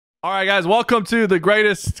All right, guys, welcome to the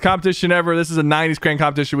greatest competition ever. This is a 90s crank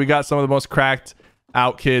competition. We got some of the most cracked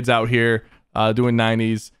out kids out here doing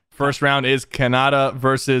 90s. First round is Kanata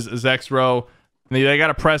versus Zexro. They got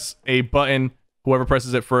to press a button. Whoever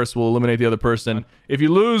presses it first will eliminate the other person. If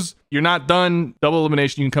you lose, you're not done. Double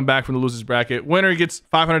elimination. You can come back from the loser's bracket. Winner gets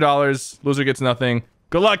 $500. Loser gets nothing.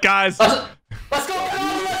 Good luck, guys. Let's go!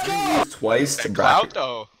 Let's go! Twice to Clout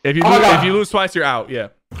though. If you lose twice, you're out. Yeah.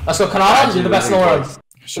 Let's go, Kanata. You're the best in the world.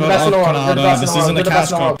 Shut up, Kanata. This isn't a cash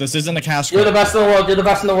cup. This isn't a cash cup. You're the best in the world. You're the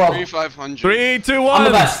best in the world. 3,500. 3, 2, 1. I'm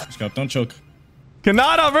the best. Don't choke.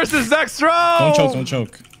 Kanata versus Zexro. Don't choke. Don't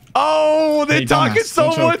choke. Oh, they're talking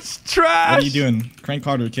so much trash. What are you doing? Crank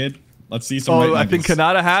harder, kid. Let's see some. Oh, I think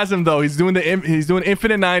Kanata has him though. He's doing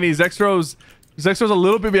infinite 90s. Zexro's a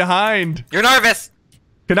little bit behind. You're nervous.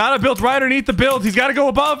 Kanata built right underneath the build. He's got to go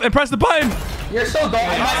above and press the button. You're so dumb.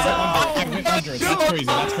 That's crazy.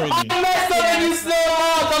 That's crazy.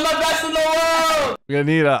 I'm the best in the world. We're gonna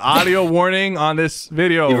need an audio warning on this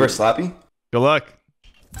video. You versus Slappy? Good luck.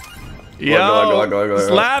 Yo,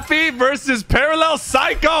 Slappy versus Parallel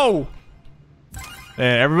Psycho.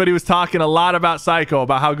 Man, everybody was talking a lot about Psycho,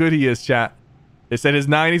 about how good he is, chat. They said his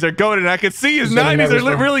 90s are goated, and I can see his 90s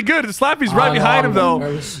are really good. Slappy's right behind him, though.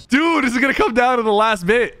 Dude, this is going to come down to the last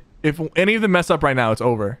bit. If any of them mess up right now, it's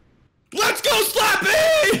over. Let's go,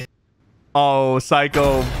 Slappy! Oh,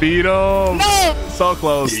 Psycho beat him. No! So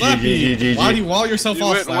close. Slappy, why do you wall yourself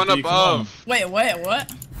off, Slappy? Slappy? One above. Wait,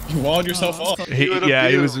 what? You walled yourself off. He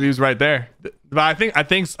was right there. But I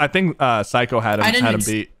think Psycho had him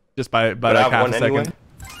beat just by like half a second.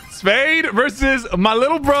 Spade versus my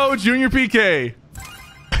little bro Junior PK.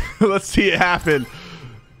 Let's see it happen.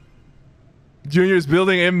 Junior's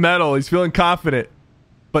building in metal. He's feeling confident.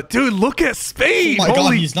 But dude, look at Spade. Oh my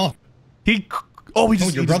god, he's not. Your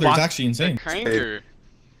brother's actually insane. Cranker.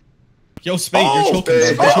 Yo, Spade, you're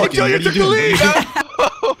choking. Oh, Junior took the lead.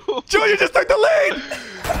 Junior just took the lead.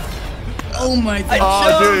 Oh my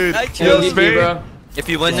god. Oh, dude. Yo, Spade. If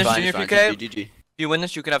you win this, Junior PK, if you win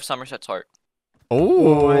this, you can have Somerset's heart.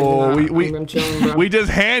 Oh, we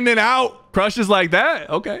just handing out crushes like that.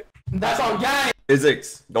 Okay. That's on game.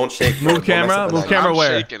 Physics. Don't shake. Move camera. Move camera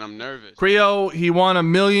where? I'm shaking. I'm nervous. Creo, he won $1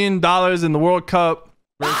 million in the World Cup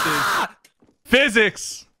versus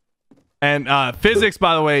Physics. And Physics,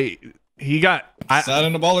 by the way, he got sat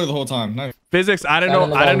in the baller the whole time. Nice. Physics, I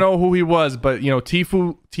don't know who he was, but you know,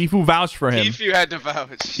 tfue vouched for him. Tfue had to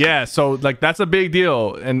vouch. Yeah, so like that's a big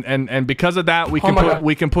deal, and because of that, we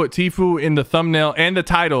can put tfue in the thumbnail and the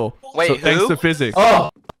title. Wait, so thanks to Physics. Oh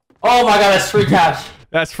my god, that's free cash.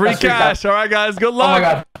 That's free cash. All right, guys, good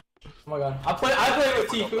luck. Oh my god. I play with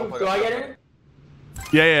tfue. Do I get it?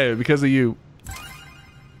 Yeah, because of you.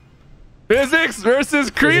 Physics versus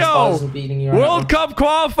Creo. World Cup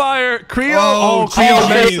qualifier. Creo. Creo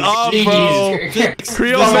messed up, bro.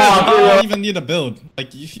 Creo messed up. You don't even need a build. Like,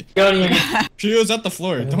 Creo's at the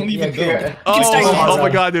floor. Don't even build. Oh my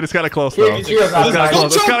god, dude. It's kind of close, though. It's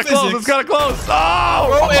kind of close. Oh!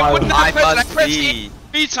 Bro, it wouldn't have pressed. I pressed it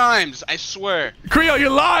 3 times. I swear. Creo, you're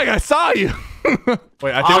lying. I saw you.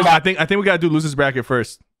 Wait, I think we gotta do losers bracket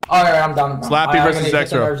first. Alright, I'm done. Slappy versus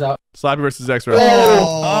Zexro. Slappy versus Zexro.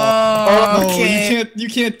 Okay. No, you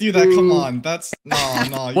can't do that. Come on, that's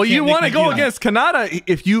no. Well, you want to go against Kanata.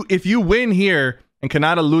 If you win here and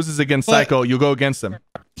Kanata loses against Psycho, you'll go against them.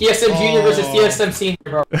 TSM Junior versus TSM Senior,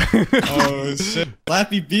 bro. Oh shit!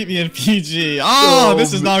 Slappy beat me in PG. Oh,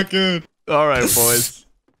 this is not good. All right, boys.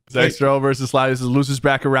 Zexro versus Slappy. This is losers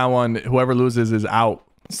bracket round 1. Whoever loses is out.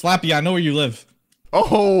 Slappy, I know where you live.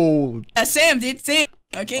 Oh. Sam, dude, Sam.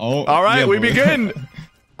 Okay. Oh, all right, we begin.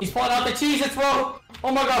 He's pulling out the Cheez-Its, bro.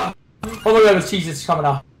 Oh my god. Oh my god, the Cheez-Its coming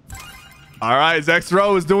out. All right,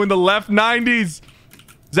 Zexro is doing the left 90s.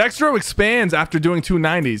 Zexro expands after doing 2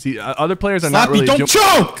 90s. Other players are Slappy, not really. Don't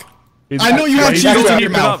choke! I know you have Cheez-Its in your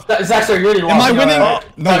mouth. Zexro, you're really lost. Am I winning?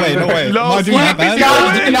 No way. No, Am I doing that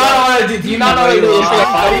bad? Do you not know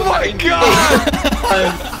Oh my god.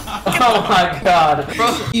 Oh my god.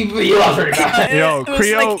 You lost pretty bad. Yo,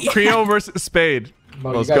 Creo versus Spade.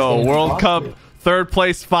 Let's go. World Cup 3rd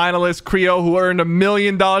place finalist Creo, who earned $1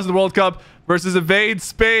 million in the World Cup, versus Evade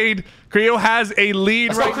Spade. Creo has a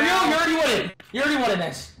lead right now. You already won it. You already won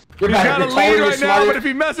this. You're He's got a lead right now, but if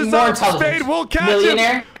he messes up, Spade will catch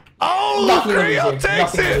him. Oh, Creo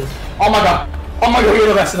takes it. Oh my god. Oh my god, you're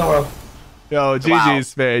the best in the world. Yo, GG's,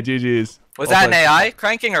 Spade. GG's. Was that an AI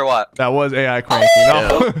cranking or what? That was AI cranking.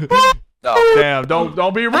 No. Damn,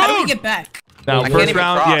 don't be rude. How do we get back? Now, first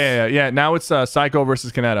round, yeah. Now it's Psycho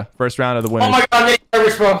versus Kanata. First round of the winners. Oh my god, I'm getting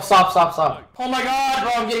nervous, bro. Stop. Oh my god,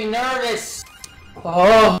 bro, I'm getting nervous.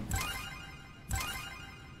 Oh.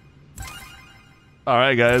 All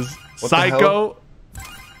right, guys. What the Psycho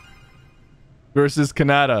versus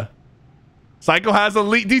Kanata. Psycho has a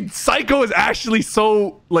lead. Dude, Psycho is actually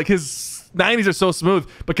so, like, his 90s are so smooth.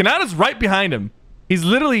 But Kanata's right behind him. He's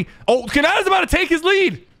literally... Oh, Kanata's about to take his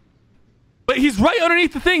lead. But he's right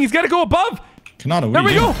underneath the thing. He's got to go above. Kanata, There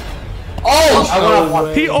we go. Oh, I went up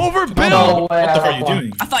one. He overbuilt. No way. What the fuck are you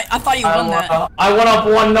doing? I thought you won that. I went up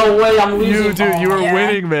one. No way. I'm losing. You, dude, you were Yeah.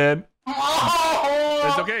 winning, man. Oh,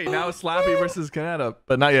 It's okay. Now it's Slappy versus Kanata.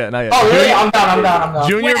 But not yet, not yet. oh really? I'm down.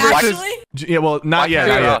 Junior Wait, versus... actually? Yeah, well, not yet,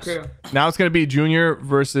 can't not I yet. Now it's going to be Junior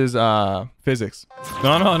versus Physics.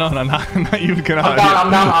 No, not you, Kanata.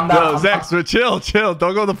 I'm down. Yo, Zex, but chill.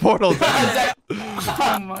 Don't go to the portal.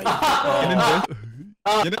 Oh my god.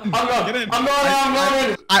 Get in. I'm Get in. going.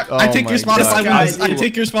 I take your spot if I win this. I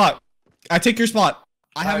take your spot.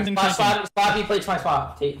 I haven't been taking. Slappy plays my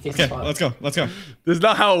spot. Take Okay, spot. let's go. This is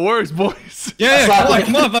not how it works, boys. Yeah,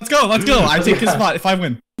 come on, let's go. I take his spot if I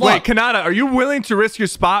win. Wait, Kanata, are you willing to risk your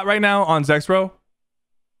spot right now on Zexro?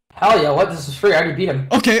 Hell yeah! What? This is free. I already beat him.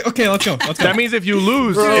 Okay, let's go. That means if you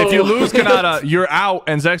lose, Kanata, you're out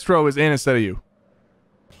and Zexro is in instead of you.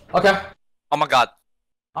 Okay. Oh my god.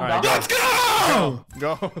 I'm Alright, down. Let's go.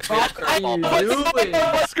 Go. What?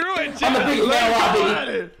 Screw it, I'm a big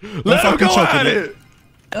man, Let him fucking go choke at with it.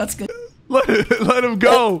 That's good. Let him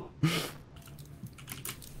go.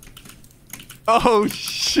 Oh,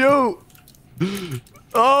 shoot.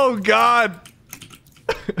 Oh, God.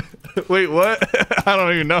 Wait, what? I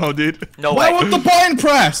don't even know, dude. No Why way. won't the button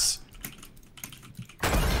press?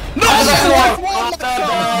 No!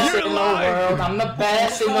 I'm the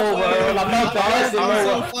best in the world. I'm the best in the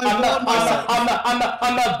world.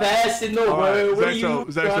 I'm the best in the world. What are you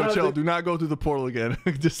Zexo, gonna chill. do? Do not go through the portal again.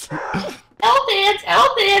 Just... L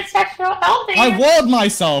sexual, I walled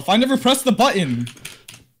myself. I never pressed the button.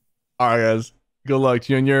 All right, guys. Good luck.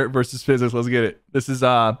 Junior versus Physics. Let's get it. This is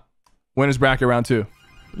winners bracket round 2.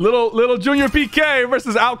 Little Junior PK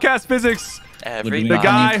versus Outcast Physics. Everybody The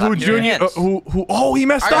guy who clap your Junior hands. oh, he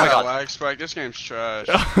messed I got up. lags, but this game's trash.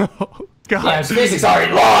 Oh, God. Yeah, Physics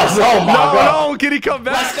already lost. Oh my god. No, can he come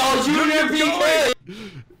back? Let's go, Junior PK.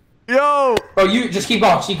 Yo. Bro, you just keep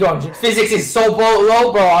going. Physics is so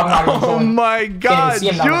low, bro. I'm not even Oh going. my God, see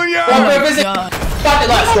him now. Junior. Oh, bro, Physics. God. Got it.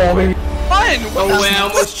 Let's go, baby. Oh way, I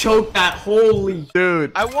almost choked that. Holy.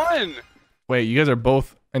 Dude. I won. Wait, you guys are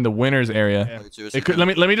both in the winners area. It could, let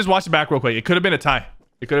me just watch it back real quick. It could have been a tie.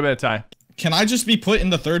 Can I just be put in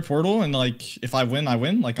the third portal and like if I win, I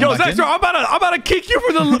win? Like Yo, I'm back Zexo, I'm about to kick you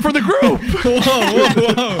for the group. Whoa.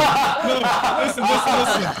 No, listen.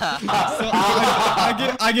 So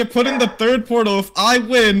I get put in the third portal. If I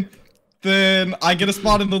win, then I get a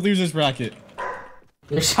spot in the losers bracket.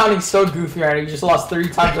 You're sounding so goofy right now. You just lost 3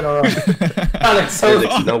 times in a row. Sounding so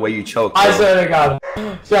There's no way you choke. I bro. swear to God.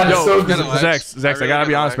 Sounding Yo, so goofy. Zex, I gotta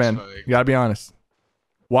be honest, man. You gotta be honest.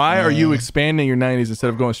 Why are you expanding your 90s instead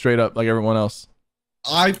of going straight up like everyone else?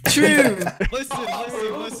 Listen.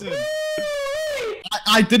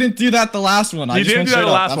 I didn't do that the last one. You didn't do that the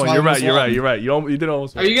last one. You're right. You did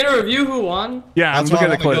almost. Are you gonna review who won? Yeah, I'm That's looking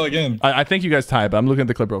why at the I wanna clip. go again. I think you guys tied, but I'm looking at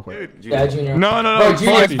the clip real quick. Yeah, Junior. No. Bro,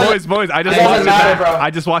 Junior, Boys. I just It watched doesn't it back. matter, bro. I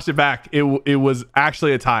just watched it back. It was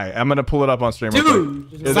actually a tie. I'm gonna pull it up on stream. real Dude.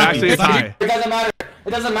 quick. It was actually a tie. It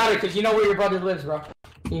doesn't matter because you know where your brother lives, bro.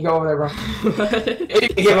 You can go over there, bro. You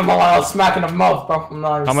can give him a lot of smack in the mouth, bro. I'm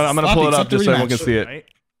gonna pull it up accept the just so everyone can rematch. see it.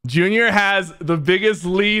 Junior has the biggest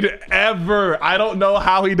lead ever. I don't know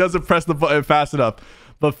how he doesn't press the button fast enough,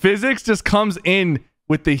 but Physics just comes in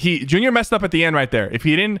with the heat. Junior messed up at the end right there. If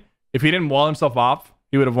he didn't wall himself off,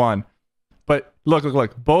 he would have won. But look.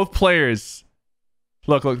 Both players.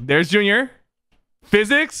 Look. There's Junior.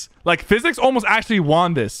 Physics almost actually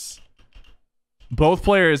won this. Both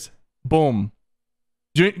players, boom.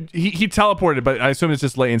 He teleported, but I assume it's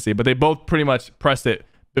just latency. But they both pretty much pressed it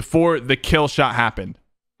before the kill shot happened.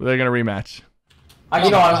 They're gonna rematch.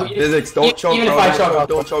 Physics, don't choke, even if bro. I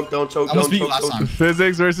choke, Don't choke. I must beat you last time.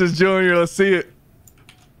 Physics versus Junior. Let's see it.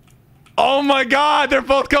 Oh my God, they're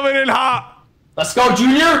both coming in hot. Let's go,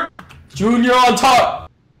 Junior. Junior on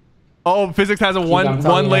top. Oh, Physics has a one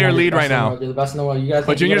layer lead right now. You're the best in the world. You gotta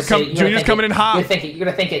But think it. Junior's coming in hot. You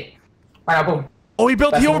gotta think it. Right now, boom. Oh, he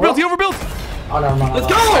overbuilt. Oh, never mind. Let's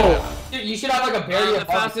go! Dude, you should have like a barrier. The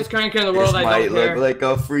fastest cranker in the This world. I might don't look care. like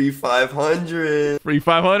a free 500. Free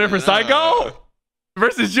 500 for Psycho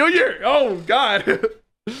versus Junior. Oh God.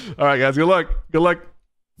 All right, guys. Good luck.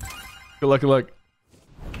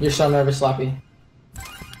 You're so nervous, Slappy.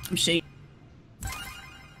 I'm shaking.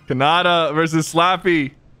 Kanata versus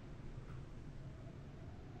Slappy.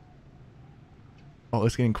 Oh,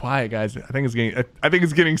 it's getting quiet, guys. I think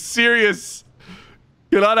it's getting serious.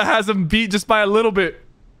 Kanata has him beat just by a little bit.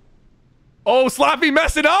 Oh, Slappy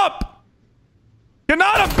messing up.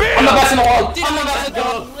 Kanata beat I'm the him. best in the world. I'm the best in the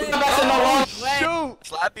world. I'm the best in the world. Shoot.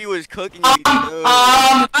 Slappy was cooking me too.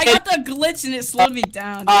 I got the glitch and it slowed me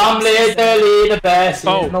down. I'm literally the best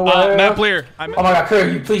in the world. Matt Bleer. Oh my god,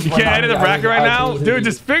 Curry, you please. You can't edit the bracket right now? Dude,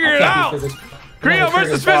 just figure it out. Creo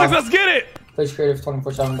versus Physics, let's get it. Plays creative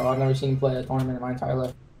 24/7, bro. I've never seen him play a tournament in my entire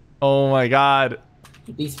life. Oh my god.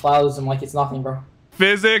 He beats Flowers like it's nothing, bro.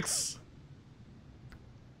 Physics.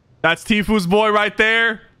 That's Tifu's boy right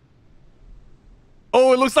there.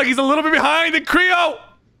 Oh, it looks like he's a little bit behind in Creo.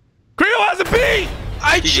 Creo has a beat.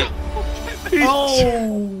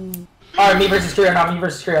 Oh. Alright, me versus Creo now. Me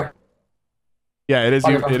versus Creo. Yeah, it is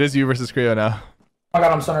you. It is you versus Creo now. Oh my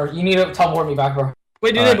god, I'm so nervous. You need to teleport me back, bro.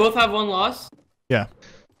 Wait, do they both have one loss? Yeah.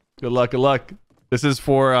 Good luck. Good luck. This is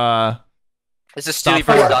for This is Stewie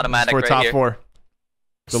versus automatic for right top here. 4.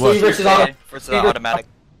 Good Stewie versus automatic.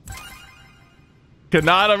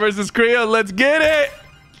 Kanata versus Creo. Let's get it.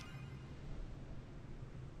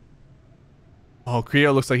 Oh,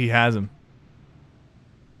 Creo looks like he has him.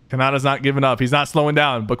 Kanata's not giving up. He's not slowing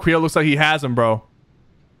down, but Creo looks like he has him, bro.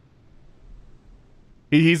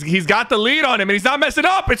 He's got the lead on him, and he's not messing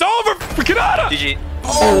up. It's over for Kanata. GG.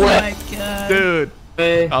 Oh my god. Dude.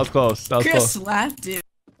 That was close. That was Chris close. slapped it.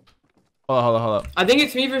 Hold up. I think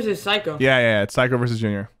it's me versus Psycho. Yeah. It's Psycho versus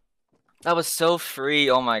Junior. That was so free.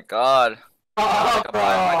 Oh my god. I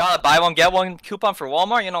got a buy one get one coupon for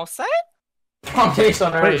Walmart. You know what I'm saying? I'm getting so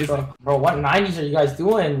nervous, bro. Bro, what 90s are you guys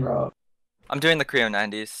doing, bro? I'm doing the Creo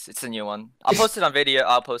 90s. It's a new one. I'll post it on video.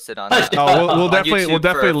 I'll post it on. Oh, we'll on definitely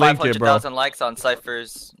YouTube link it, bro. 500,000 likes on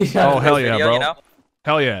Cypher's. Oh hell yeah, video, bro. You know?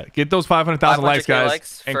 Hell yeah. Get those 500,000 likes,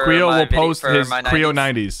 guys. And Creo will post his Creo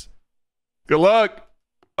 90s. Good luck.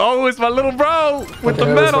 Oh, it's my little bro with the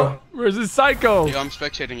medal versus Psycho. Yo, I'm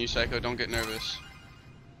spectating you, Psycho. Don't get nervous.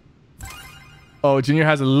 Oh, Junior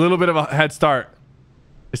has a little bit of a head start.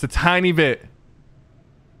 It's a tiny bit.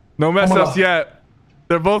 No mess ups yet.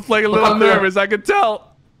 They're both like a little nervous. I can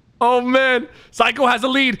tell. Oh man, Psycho has a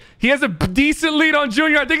lead. He has a decent lead on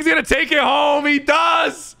Junior. I think he's gonna take it home. He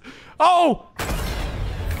does. Oh.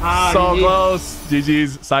 So close.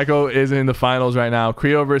 GG's. Psycho is in the finals right now.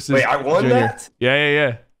 Creo versus Wait, I won Junior. that?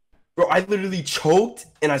 Yeah. Bro, I literally choked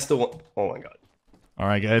and I still won. Oh my god. All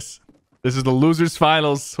right, guys. This is the losers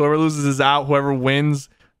finals. Whoever loses is out. Whoever wins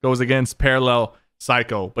goes against Parallel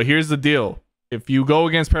Psycho. But here's the deal. If you go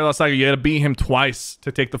against Parallel Psycho, you got to beat him twice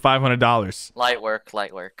to take the $500. Light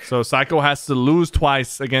work. So Psycho has to lose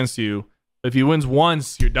twice against you. If he wins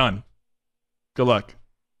once, you're done. Good luck.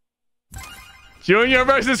 Junior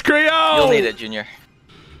versus Creo. You'll need it, Junior.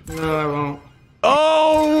 No, I won't.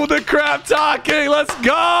 Oh, the crap talking. Let's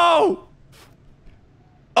go.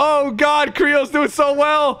 Oh, God. Creo's doing so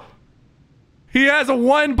well. He has a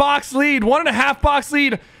 1-box lead, 1.5 box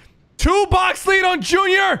lead, 2-box lead on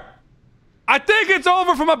Junior. I think it's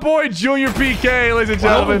over for my boy Junior PK, ladies and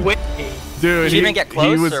gentlemen. Dude, did he even get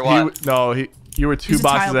close or what? No, you were 2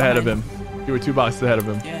 boxes ahead of him. You were 2 boxes ahead of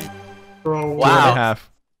him. Yeah. Bro, wow. 2.5.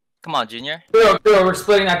 Come on, Junior. Bro, we're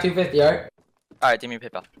splitting that 250, alright? Alright, give me your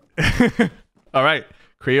PayPal. All right.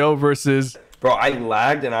 Creo versus... Bro, I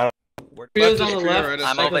lagged and I don't... Creo's on the left.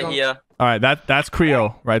 I'm over here. All right, that's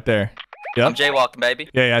Creo right there. Yep. I'm jaywalking, baby.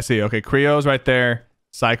 Yeah, I see. Okay, Creo's right there.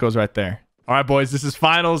 Psycho's right there. All right, boys, this is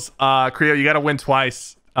finals. Creo, you got to win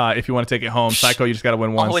twice if you want to take it home. Psycho, you just got to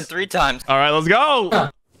win once. I'll win 3 times. All right, let's go.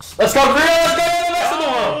 Let's go, Creo! Let's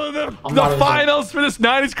go! The finals for this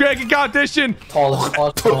 90s cranking competition.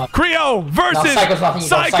 Creo versus Psycho.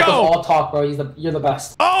 Psycho's all talk, bro. You're the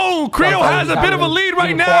best. Oh, Creo has a bit of a lead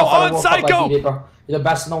right now on Psycho. You're the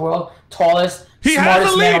best in the world. Tallest. He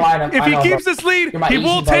has a lead. If he keeps this lead, he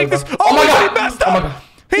will take this. Oh my god, he messed up.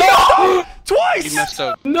 He messed up twice. He messed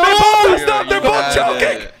up. No, they both messed up. They're both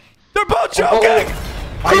choking. They're both choking.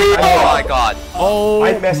 Oh my god. Oh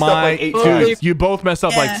I messed up like 8 times. Dude, you both messed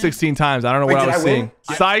up like 16 times. I don't know what I was seeing.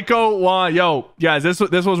 Psycho won. Yo, guys, this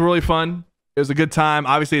was really fun. It was a good time.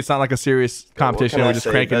 Obviously, it's not like a serious competition. We're just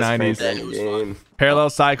cranking 90s. Parallel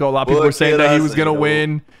Psycho. A lot of people were saying that he was gonna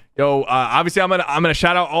win. Yo, obviously, I'm gonna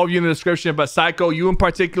shout out all of you in the description, but Psycho, you in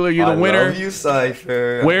particular, you're the winner. I love you,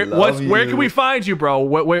 Cypher. Where can we find you, bro?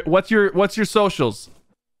 What's your socials?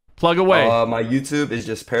 Plug away. My YouTube is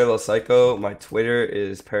just Parallel Psycho. My Twitter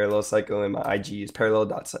is Parallel Psycho, and my IG is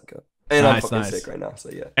parallel.psycho. And I'm fucking sick right now, so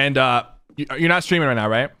yeah. And you're not streaming right now,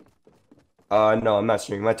 right? No, I'm not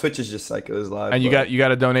streaming. My Twitch is just Psycho's live. And you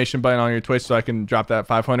got a donation button on your Twitch, so I can drop that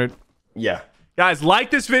 500. Yeah. Guys, like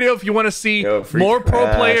this video if you want to see more pro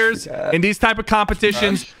players in these type of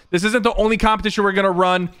competitions. This isn't the only competition we're gonna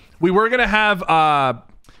run. We were gonna have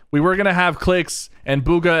We were gonna have Clicks and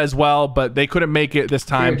Bugha as well, but they couldn't make it this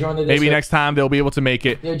time. Maybe next time they'll be able to make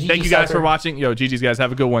it. Thank you guys for watching. Yo, GG's guys,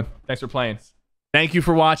 have a good one. Thanks for playing. Thank you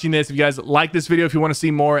for watching this. If you guys like this video, if you want to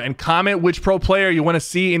see more, and comment which pro player you want to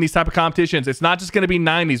see in these type of competitions. It's not just going to be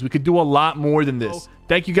 90s. We could do a lot more than this.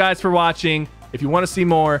 Thank you guys for watching. If you want to see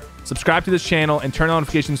more, subscribe to this channel and turn on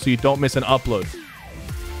notifications so you don't miss an upload.